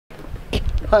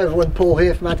Hi everyone, Paul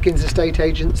here from Adkins Estate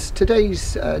Agents.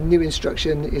 Today's new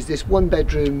instruction is this one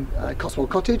bedroom Cotswold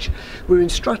cottage. We're in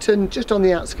Stratton, just on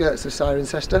the outskirts of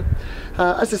Cirencester.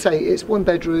 As I say, it's one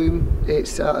bedroom,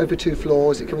 it's over 2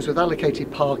 floors, it comes with allocated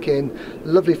parking,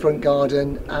 lovely front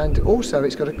garden, and also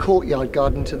it's got a courtyard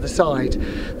garden to the side.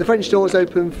 The French doors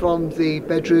open from the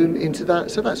bedroom into that,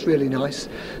 so that's really nice.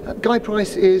 Guide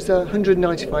price is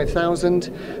 195,000,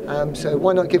 so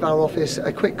why not give our office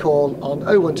a quick call on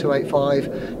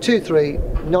 01285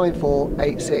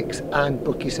 239486 and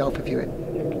book yourself a viewing.